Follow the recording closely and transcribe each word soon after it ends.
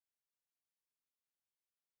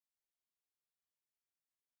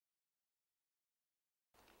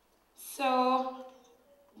So,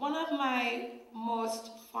 one of my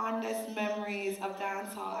most fondest memories of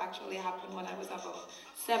dancehall actually happened when I was about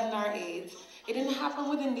 7 or 8. It didn't happen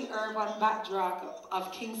within the urban backdrop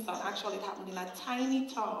of Kingston. Actually, it happened in a tiny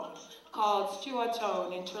town called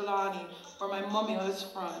Stewarttown in Trelawney, where my mommy was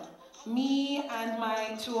from. Me and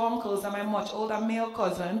my two uncles and my much older male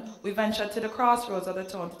cousin, we ventured to the crossroads of the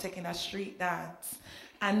town to take in a street dance.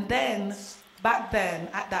 And then, back then,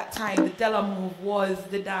 at that time, the Della move was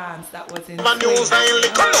the dance that was in swing.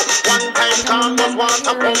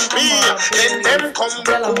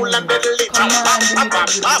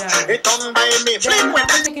 Then,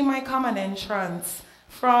 after taking my common entrance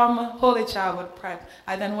from Holy Childhood Prep,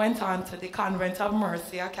 I then went on to the Convent of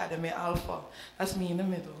Mercy Academy Alpha. That's me in the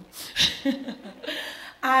middle.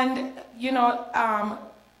 And, you know,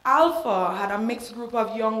 Alpha had a mixed group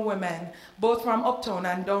of young women, both from uptown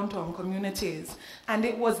and downtown communities. And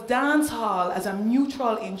it was dance hall as a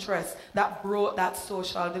mutual interest that broke that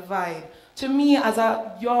social divide. To me, as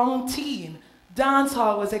a young teen, dance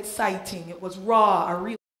hall was exciting. It was raw, a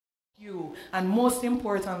real you, and most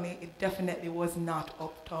importantly, it definitely was not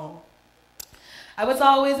uptown. I was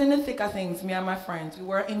always in the thick of things, me and my friends. We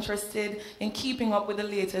were interested in keeping up with the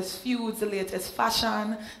latest feuds, the latest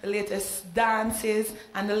fashion, the latest dances,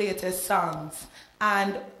 and the latest songs.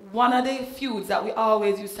 And one of the feuds that we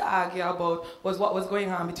always used to argue about was what was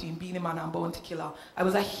going on between Beenie Man and Bounty Killer. I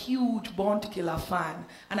was a huge Bounty Killer fan,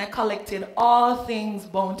 and I collected all things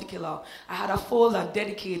Bounty Killer. I had a folder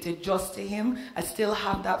dedicated just to him. I still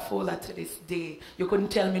have that folder to this day. You couldn't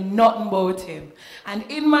tell me nothing about him. And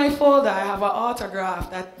in my folder, I have an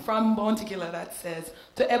autograph from Bounty Killer that says,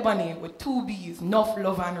 "To Ebony with 2 B's, enough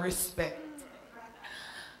love and respect."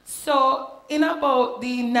 So, in about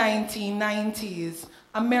the 1990s,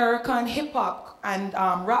 American hip-hop and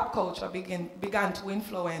rap culture began to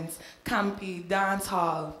influence campy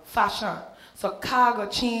dancehall fashion. So cargo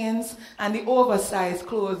chains and the oversized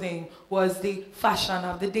clothing was the fashion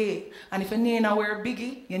of the day. And if you nana wear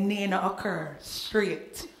biggie, you nana occur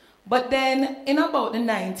straight. But then, in about the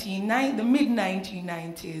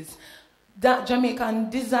mid-1990s, that Jamaican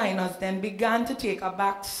designers then began to take a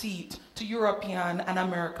back seat to European and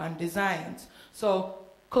American designs. So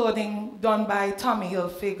clothing done by Tommy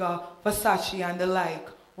Hilfiger, Versace, and the like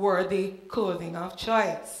were the clothing of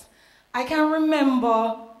choice. I can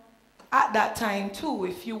remember at that time too,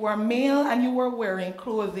 if you were male and you were wearing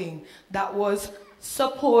clothing that was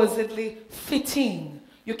supposedly fitting,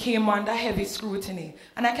 you came under heavy scrutiny.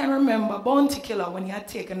 And I can remember Bounty Killer, when he had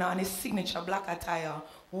taken on his signature black attire,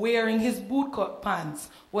 wearing his bootcut pants,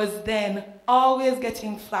 was then always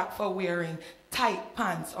getting flack for wearing tight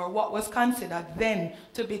pants, or what was considered then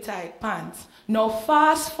to be tight pants. Now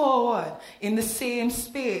fast forward, in the same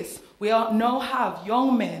space, we now have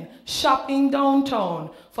young men shopping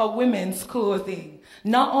downtown for women's clothing.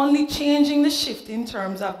 Not only changing the shift in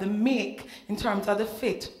terms of the make, in terms of the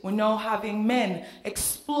fit, we're now having men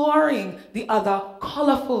exploring the other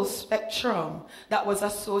colorful spectrum that was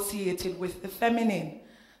associated with the feminine.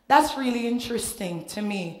 That's really interesting to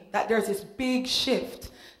me, that there's this big shift.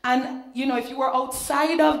 And, you know, if you were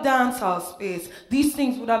outside of dancehall space, these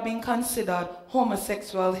things would have been considered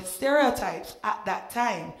homosexual stereotypes at that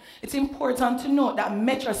time. It's important to note that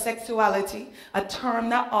metrosexuality, a term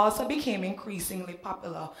that also became increasingly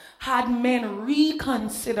popular, had men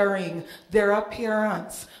reconsidering their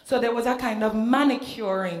appearance. So there was a kind of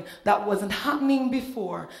manicuring that wasn't happening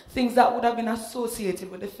before, things that would have been associated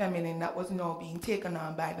with the feminine that was now being taken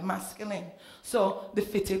on by the masculine. So the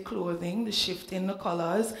fitted clothing, the shift in the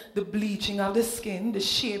colors, the bleaching of the skin, the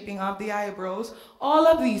shaping of the eyebrows, all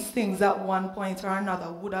of these things at one point or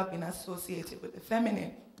another would have been associated with the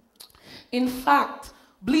feminine. In fact,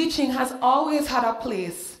 bleaching has always had a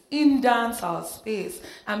place in dancehall space,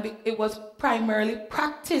 and it was primarily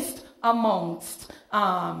practiced amongst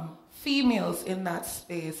females in that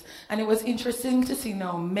space. And it was interesting to see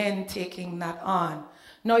now men taking that on.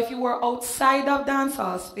 Now, if you were outside of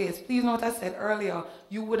dancehall space, please note I said earlier,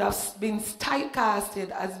 you would have been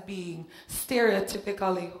typecasted as being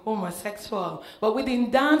stereotypically homosexual. But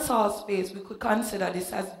within dancehall space, we could consider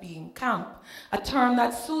this as being camp, a term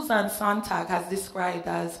that Susan Sontag has described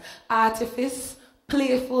as artifice,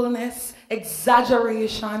 playfulness,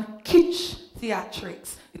 exaggeration, kitsch,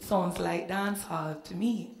 theatrics. It sounds like dancehall to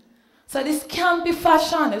me. So this campy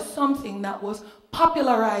fashion is something that was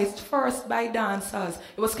popularized first by dancers.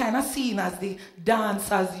 It was kind of seen as the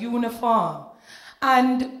dancer's uniform.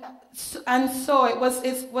 And so it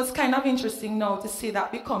was kind of interesting now to see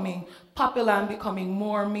that becoming popular and becoming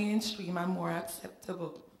more mainstream and more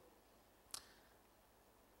acceptable.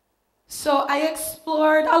 So I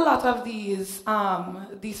explored a lot of these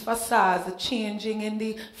facades, the changing in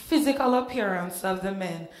the physical appearance of the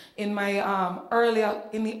men in my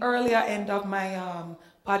the earlier end of my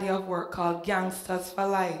body of work called Gangsters for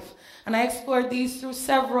Life. And I explored these through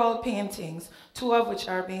several paintings, two of which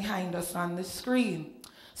are behind us on the screen.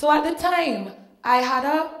 So at the time, I had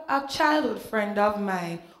a childhood friend of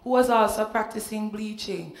mine who was also practicing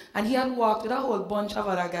bleaching, and he had walked with a whole bunch of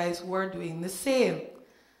other guys who were doing the same.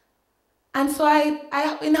 And so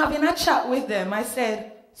in having a chat with them, I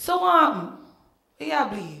said, so you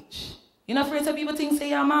bleach. You're not afraid of people think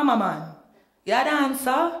say you're a mama man. You're a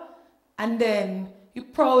dancer. And then he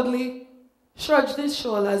proudly shrugged his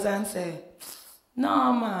shoulders and said,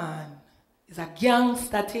 no man, it's a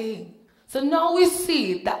gangster thing. So now we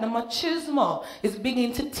see that the machismo is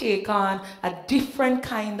beginning to take on a different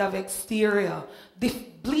kind of exterior. The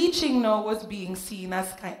bleaching now was being seen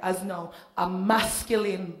as now a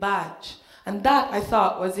masculine badge. And that I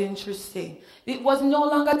thought was interesting. It was no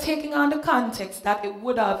longer taking on the context that it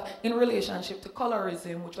would have in relationship to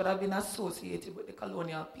colorism, which would have been associated with the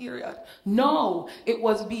colonial period. No, it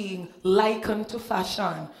was being likened to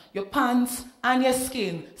fashion. Your pants and your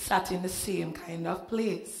skin sat in the same kind of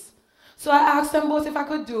place. So I asked them both if I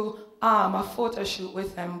could do a photo shoot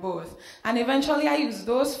with them both. And eventually I used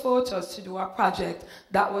those photos to do a project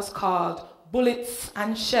that was called Bullets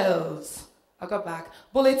and Shells. I'll go back.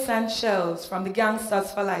 Bullets and Shells from the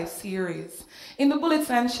Gangsters for Life series. In the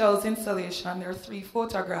Bullets and Shells installation, there are 3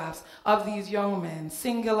 photographs of these young men,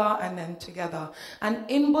 singular and then together. And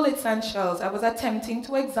in Bullets and Shells, I was attempting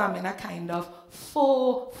to examine a kind of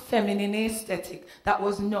faux feminine aesthetic that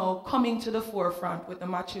was now coming to the forefront with the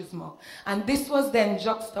machismo. And this was then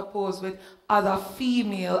juxtaposed with other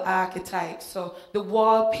female archetypes. So the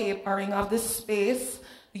wallpapering of the space,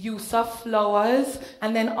 use of flowers,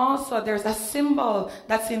 and then also there's a symbol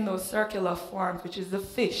that's in those circular forms, which is the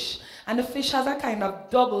fish. And the fish has a kind of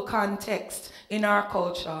double context in our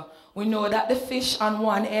culture. We know that the fish on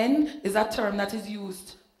one end is a term that is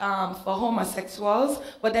used for homosexuals,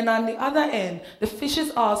 but then on the other end, the fish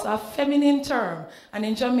is also a feminine term. And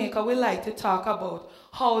in Jamaica, we like to talk about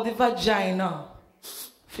how the vagina,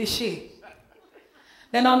 fishy.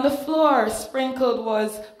 Then on the floor, sprinkled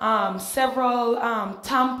was several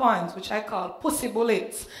tampons, which I call pussy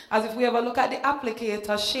bullets. As if we ever look at the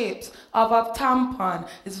applicator shapes of a tampon,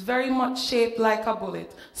 it's very much shaped like a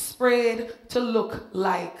bullet, sprayed to look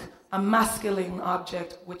like a masculine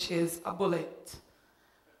object, which is a bullet.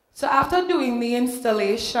 So after doing the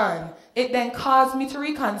installation, it then caused me to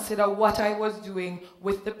reconsider what I was doing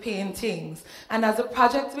with the paintings. And as the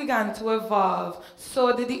project began to evolve,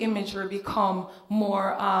 so did the imagery become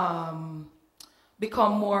more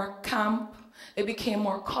camp. It became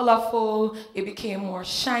more colorful. It became more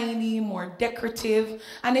shiny, more decorative.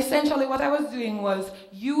 And essentially what I was doing was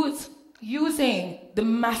using the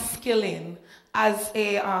masculine as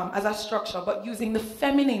a structure, but using the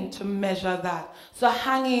feminine to measure that. So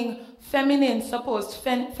hanging feminine, supposed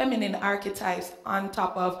feminine archetypes on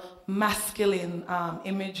top of masculine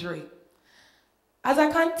imagery. As I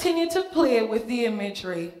continue to play with the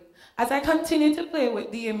imagery,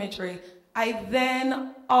 I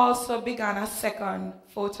then also began a second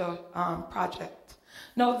photo project.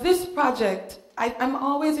 Now this project, I'm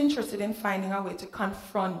always interested in finding a way to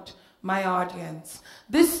confront my audience.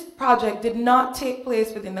 This project did not take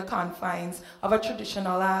place within the confines of a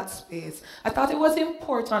traditional art space. I thought it was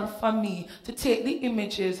important for me to take the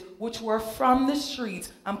images which were from the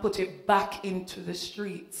streets and put it back into the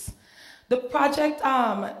streets. The project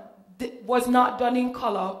was not done in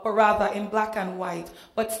color, but rather in black and white,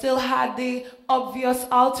 but still had the obvious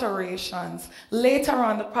alterations. Later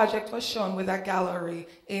on, the project was shown with a gallery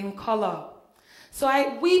in color. So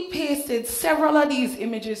we pasted several of these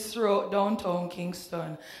images throughout downtown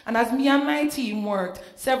Kingston. And as me and my team worked,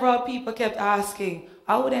 several people kept asking,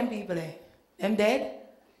 how are them people there? Them dead?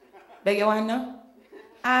 Beg you want know?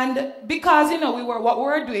 And because, what we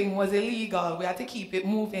were doing was illegal, we had to keep it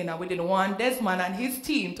moving, and we didn't want Desmond and his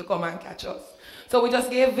team to come and catch us. So we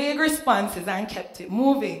just gave vague responses and kept it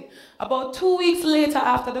moving. About 2 weeks later,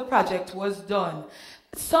 after the project was done,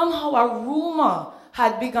 somehow a rumor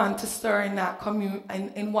had begun to stir in that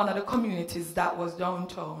in one of the communities that was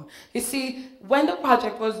downtown. You see, when the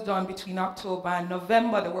project was done between October and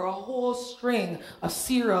November, there were a whole string of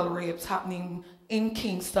serial rapes happening in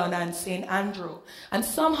Kingston and St. Andrew. And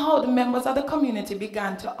somehow the members of the community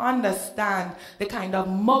began to understand the kind of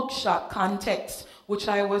mugshot context which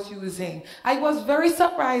I was using. I was very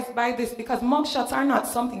surprised by this because mugshots are not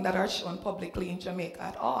something that are shown publicly in Jamaica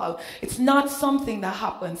at all. It's not something that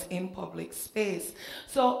happens in public space.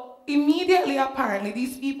 So immediately, apparently,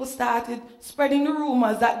 these people started spreading the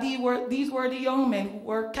rumors that these were the young men who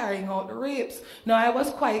were carrying out the rapes. Now, I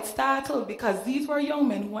was quite startled because these were young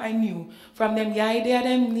men who I knew from them the idea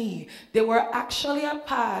them knee. They were actually a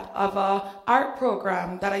part of an art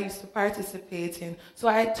program that I used to participate in. So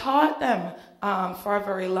I taught them for a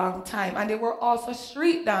very long time. And they were also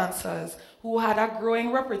street dancers who had a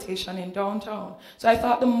growing reputation in downtown. So I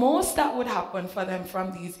thought the most that would happen for them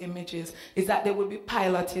from these images is that they would be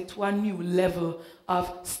piloted to a new level of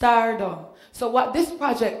stardom. So what this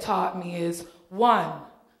project taught me is, one,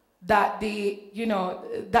 that the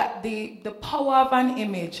power of an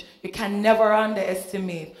image you can never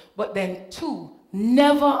underestimate. But then two,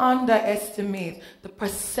 never underestimate the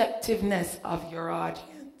perceptiveness of your audience.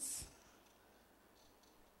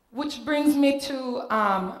 Which brings me to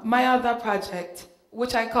my other project,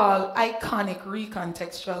 which I call Iconic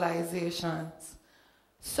Recontextualizations.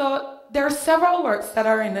 So there are several works that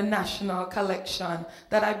are in the national collection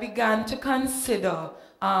that I began to consider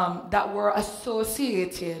that were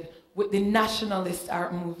associated with the nationalist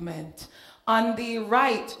art movement. On the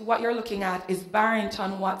right, what you're looking at is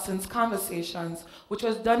Barrington Watson's Conversations, which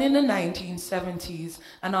was done in the 1970s.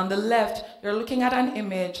 And on the left, you're looking at an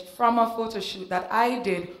image from a photo shoot that I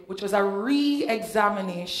did, which was a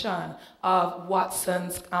re-examination of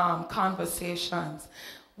Watson's Conversations.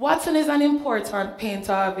 Watson is an important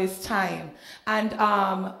painter of his time. And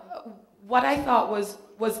what I thought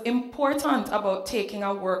was important about taking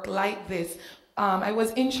a work like this, I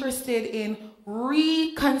was interested in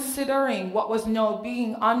reconsidering what was now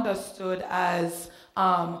being understood as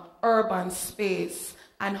urban space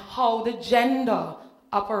and how the gender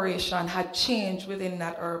operation had changed within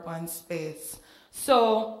that urban space.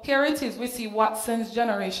 So here it is, we see Watson's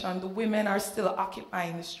generation, the women are still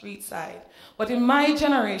occupying the street side. But in my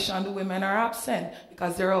generation, the women are absent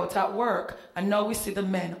because they're out at work. And now we see the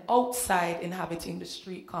men outside inhabiting the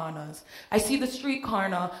street corners. I see the street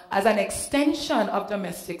corner as an extension of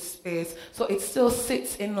domestic space, so it still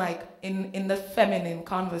sits in the feminine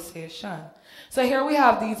conversation. So here we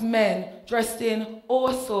have these men dressed in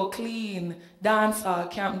oh so clean,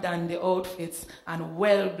 dancehall, camp dandy outfits and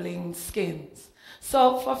well-blinged skins.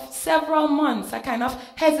 So for several months, I kind of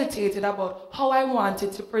hesitated about how I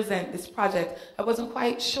wanted to present this project. I wasn't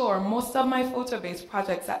quite sure. Most of my photo-based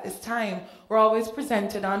projects at this time were always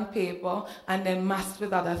presented on paper and then masked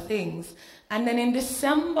with other things. And then in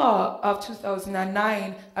December of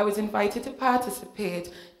 2009, I was invited to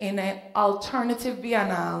participate in an alternative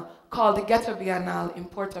biennale called the Ghetto Biennale in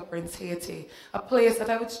Port-au-Prince, Haiti, a place that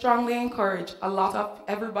I would strongly encourage a lot of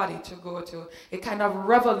everybody to go to. It kind of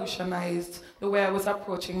revolutionized the way I was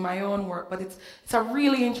approaching my own work, but it's a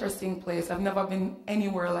really interesting place. I've never been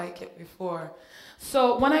anywhere like it before.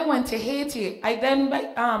 So when I went to Haiti, I then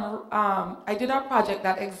I did a project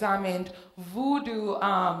that examined voodoo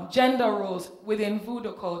gender roles within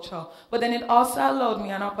voodoo culture, but then it also allowed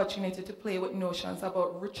me an opportunity to play with notions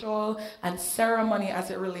about ritual and ceremony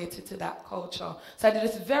as it related to that culture. So I did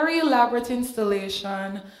this very elaborate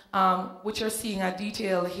installation, which you're seeing a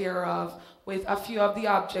detail here of, with a few of the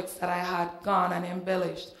objects that I had gone and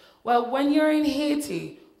embellished. Well, when you're in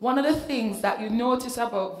Haiti, one of the things that you notice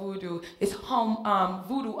about voodoo is how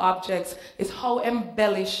voodoo objects is how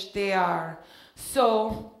embellished they are.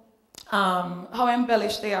 So,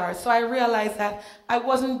 So I realized that I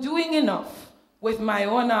wasn't doing enough with my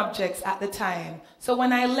own objects at the time. So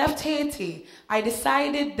when I left Haiti, I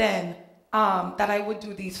decided then that I would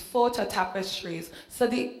do these photo tapestries. So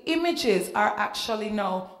the images are actually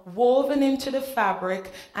now woven into the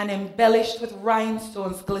fabric and embellished with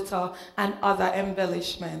rhinestones, glitter, and other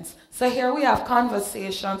embellishments. So here we have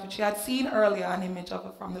Conversations, which you had seen earlier, an image of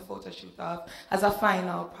it from the photo shoot of, as a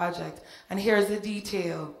final project. And here's the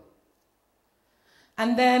detail.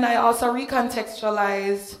 And then I also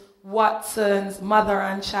recontextualized Watson's mother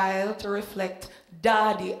and child to reflect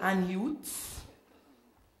daddy and youths.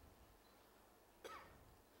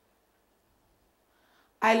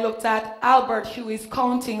 I looked at Albert Huey's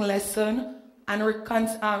counting lesson and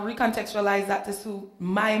recontextualized that to suit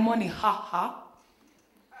my money, haha.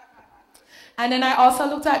 And then I also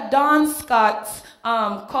looked at Don Scott's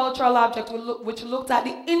cultural object, which looked at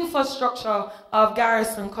the infrastructure of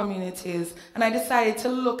garrison communities. And I decided to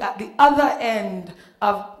look at the other end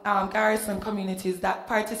of garrison communities that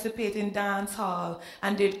participate in dance hall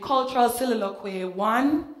and did cultural soliloquy.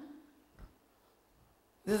 One,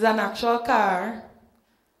 this is an actual car.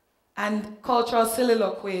 And cultural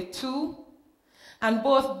soliloquy 2, and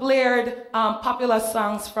both blared popular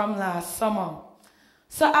songs from last summer.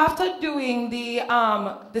 So after doing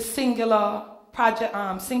the singular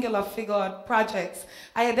figured projects,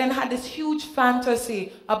 I then had this huge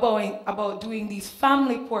fantasy about doing these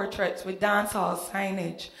family portraits with dancehall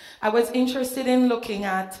signage. I was interested in looking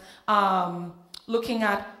at how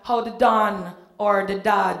the Don or the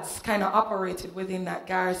dads kind of operated within that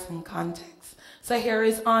garrison context. So here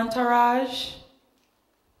is Entourage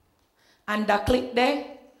and Da Click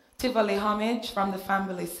De, Tivoli Homage from the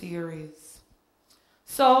Family series.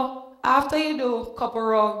 So after you do a couple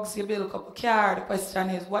rugs, you build a couple cars, the question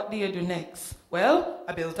is, what do you do next? Well,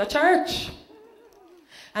 I built a church.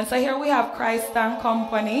 And so here we have Christ and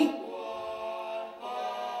Company,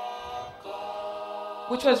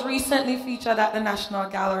 which was recently featured at the National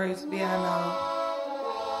Gallery's Biennale.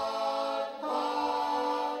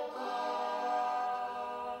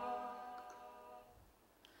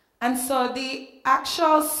 And so the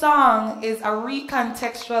actual song is a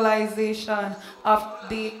recontextualization of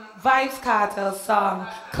the Vibes Cartel song,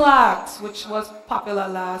 Clocks, which was popular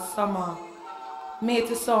last summer, made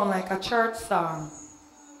to sound like a church song.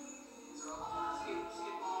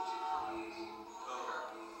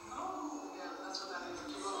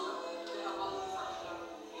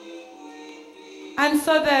 And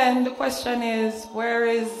so then the question is, where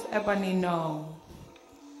is Ebony now?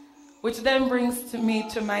 Which then brings me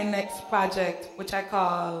to my next project, which I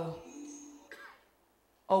call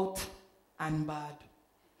Out and Bad.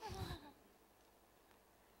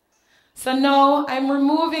 So now I'm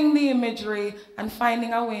removing the imagery and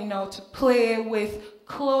finding a way now to play with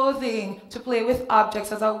clothing, to play with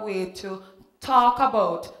objects as a way to talk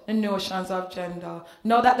about the notions of gender.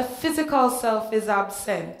 Now that the physical self is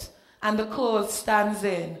absent and the clothes stands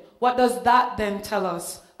in, what does that then tell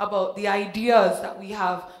us about the ideas that we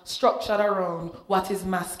have structured around what is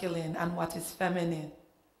masculine and what is feminine?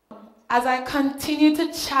 As I continue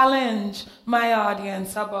to challenge my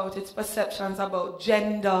audience about its perceptions about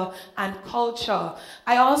gender and culture,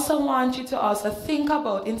 I also want you to also think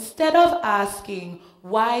about, instead of asking,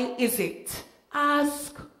 why is it?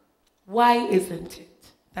 Ask, why isn't it?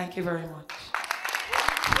 Thank you very much.